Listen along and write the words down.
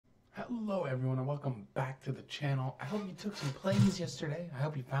Hello everyone and welcome back to the channel. I hope you took some plays yesterday. I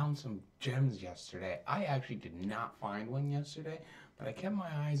hope you found some gems yesterday. I actually did not find one yesterday, but I kept my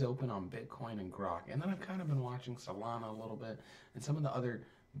eyes open on Bitcoin and Grok. And then I've kind of been watching Solana a little bit and some of the other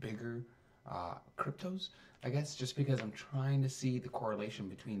bigger cryptos, I guess, just because I'm trying to see the correlation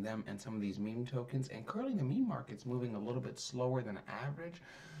between them and some of these meme tokens. And currently the meme market's moving a little bit slower than average.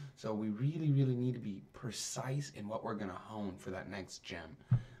 So we really need to be precise in what we're going to hone for that next gem.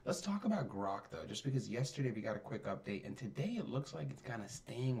 Let's talk about Grok though, just because yesterday we got a quick update and today it looks like it's kind of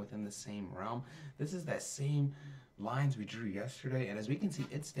staying within the same realm. This is that same lines we drew yesterday, and as we can see,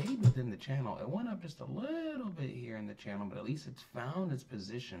 it stayed within the channel. It went up just a little bit here in the channel, but at least it's found its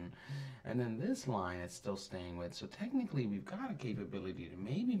position. And then this line it's still staying with. So technically we've got a capability to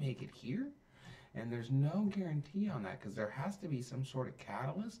maybe make it here. And there's no guarantee on that because there has to be some sort of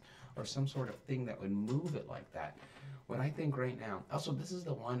catalyst or some sort of thing that would move it like that. What I think right now, also this is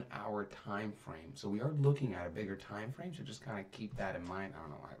the 1 hour time frame. So we are looking at a bigger time frame. So just kind of keep that in mind. I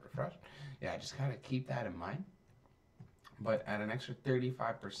don't know why I refreshed. Yeah, just kind of keep that in mind. But at an extra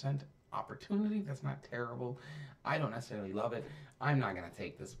 35% opportunity, that's not terrible. I don't necessarily love it. I'm not going to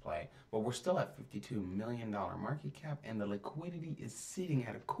take this play, but we're still at $52 million market cap, and the liquidity is sitting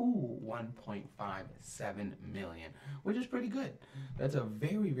at a cool 1.57 million, which is pretty good. That's a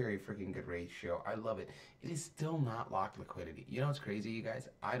very freaking good ratio. I love it. It is still not locked liquidity. You know what's crazy, you guys?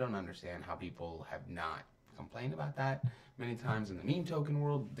 I don't understand how people have not complained about that many times in the meme token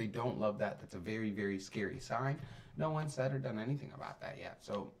world. They don't love that. That's a very scary sign. No one said or done anything about that yet.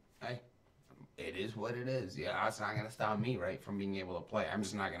 So, hey, it is what it is. Yeah, it's not going to stop me, right, from being able to play. I'm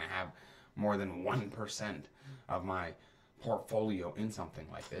just not going to have more than 1% of my portfolio in something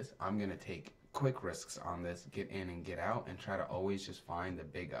like this. I'm going to take quick risks on this, get in and get out, and try to always just find the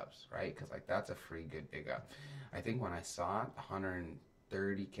big ups, right? Because, like, that's a free good big up. I think when I saw it,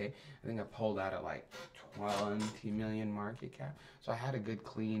 130K, I think I pulled out at like 20 million market cap. So I had a good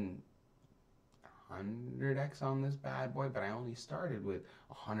clean 100x on this bad boy, but I only started with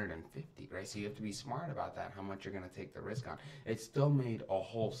 150, right? So you have to be smart about that, how much you're going to take the risk on. It still made a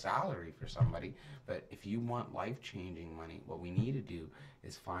whole salary for somebody, but if you want life-changing money, what we need to do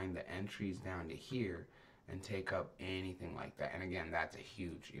is find the entries down to here and take up anything like that. And again, that's a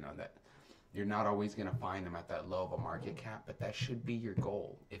huge, that you're not always going to find them at that low of a market cap, but that should be your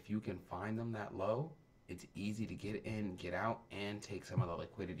goal. If you can find them that low, it's easy to get in, get out, and take some of the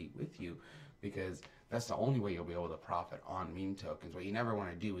liquidity with you, because that's the only way you'll be able to profit on meme tokens. What you never want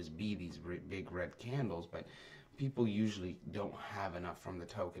to do is be these big red candles, but people usually don't have enough from the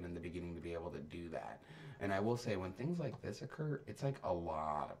token in the beginning to be able to do that. And I will say, when things like this occur, it's like a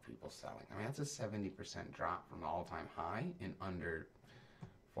lot of people selling. I mean, that's a 70% drop from the all-time high in under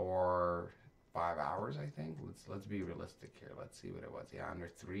 4-5 hours, I think. Let's be realistic here. Let's see what it was. Yeah,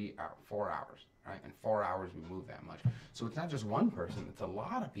 under 4 hours, right? In 4 hours, we moved that much. So it's not just one person. It's a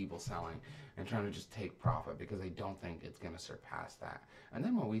lot of people selling and trying to just take profit because they don't think it's going to surpass that. And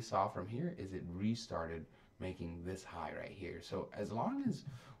then what we saw from here is it restarted making this high right here. So as long as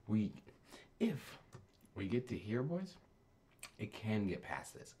if we get to here, boys, it can get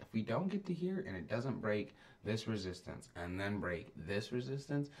past this. If we don't get to here and it doesn't break this resistance and then break this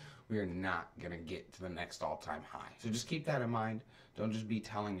resistance, we are not going to get to the next all-time high. So just keep that in mind. Don't just be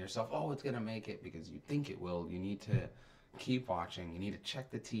telling yourself, oh, it's going to make it because you think it will. You need to keep watching. You need to check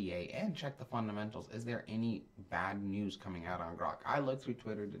the TA and check the fundamentals. Is there any bad news coming out on Grok? I looked through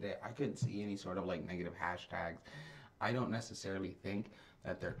Twitter today. I couldn't see any sort of like negative hashtags. I don't necessarily think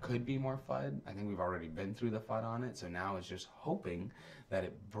that there could be more FUD. I think we've already been through the FUD on it, so now it's just hoping that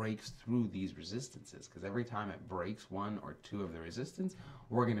it breaks through these resistances, because every time it breaks 1 or 2 of the resistance,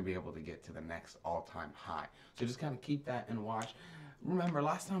 we're going to be able to get to the next all-time high. So just kind of keep that and watch. Remember,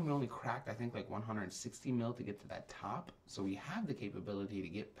 last time we only cracked, I think, like 160 mil to get to that top, so we have the capability to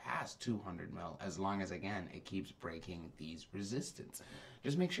get past 200 mil as long as, again, it keeps breaking these resistance.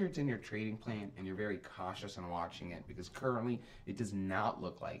 Just make sure it's in your trading plan and you're very cautious on watching it, because currently it does not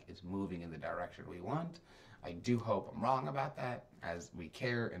look like it's moving in the direction we want. I do hope I'm wrong about that, as we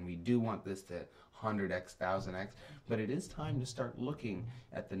care and we do want this to 100x, 1000x, but it is time to start looking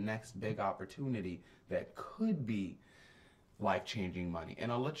at the next big opportunity that could be life-changing money.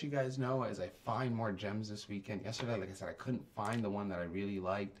 And I'll let you guys know as I find more gems this weekend. Yesterday, like I said, I couldn't find the one that I really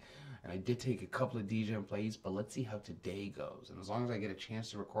liked, and I did take a couple of DGen plays, but let's see how today goes. And as long as I get a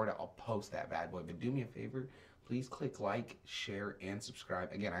chance to record it, I'll post that bad boy. But do me a favor, please click like, share, and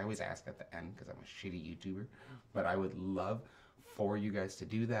subscribe. Again, I always ask at the end because I'm a shitty YouTuber, but I would love for you guys to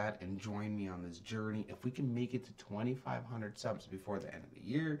do that and join me on this journey. If we can make it to 2,500 subs before the end of the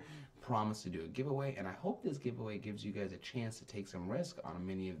year, promise to do a giveaway, and I hope this giveaway gives you guys a chance to take some risk on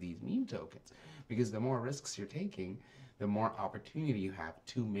many of these meme tokens, because the more risks you're taking, the more opportunity you have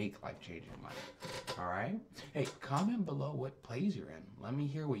to make life-changing money. All right? Hey, comment below what plays you're in. Let me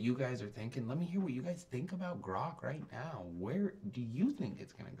hear what you guys are thinking. Let me hear what you guys think about Grok right now. Where do you think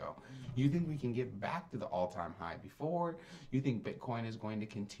it's going to go? You think we can get back to the all-time high before? You think Bitcoin is going to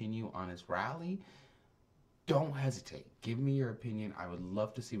continue on its rally? Don't hesitate. Give me your opinion. I would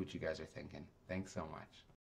love to see what you guys are thinking. Thanks so much.